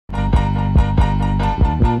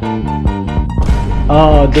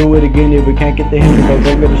Do it again if we can't get the hit.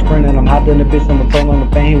 Go get a sprint and I'm hot in the bitch. I'm a phone on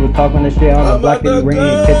the fan. He was talking that shit on the block that he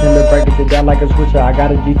ran. Catching the breakers it down like a switcher. I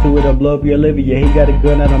got a G2 with a blow up your liver. Yeah, he got a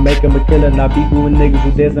gun and I'm making him a killer. Now beef with niggas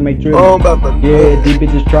who dance and make dribble. Yeah, these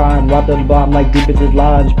bitches trying. Walk to the block, I'm like these bitches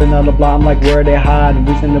lying. Spin on the block, I'm like where they hiding.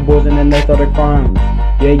 We send the boys and then they started crying.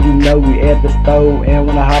 Yeah, you know we at the stove. And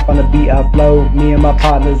when I hop on the beat, I flow. Me and my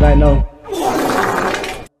partners, I know.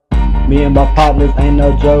 Me and my partners ain't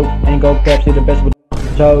no joke. Ain't gon' capture the best with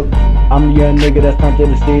the joke. I'm the young nigga that's turned to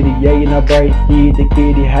the city. Yeah, you know break, he eat the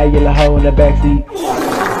kitty. How you little hoe in the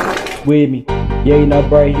backseat with me. Yeah, you know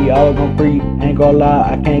break, he always gon' freak. Ain't gon'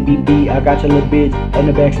 lie, I can't be beat. I got your little bitch in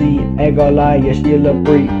the backseat. Ain't gon' lie, yeah, she a little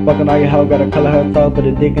freak. Fucking all your hoe, gotta color her toe. Put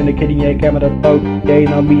a dick in the kitty, yeah, camera the throat. Yeah, you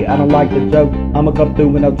know me, I don't like the joke. I'ma come through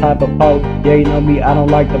with no type of pose. Yeah, you know me, I don't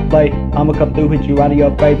like to play. I'ma come through, hit you out of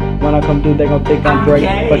your face. When I come through, they gon' think I'm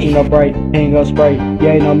Drake. But you know break, he ain't gon' spray.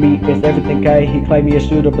 Yeah, you know me, it's everything K. He claim me a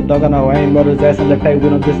shooter, but don't got no aim. Murder his ass and let pay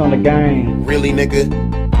with him just on the game. Really, nigga?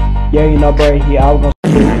 Yeah, you know break, he always gon'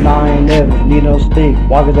 stick. Nah, I ain't never need no stick.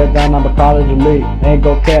 Walk his ass down, I'ma call it a lick. Ain't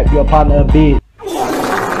gon' cap, your partner a bitch.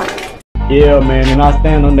 Yeah, man, and I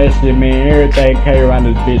stand on that shit, man. Everything K around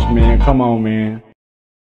this bitch, man. Come on, man.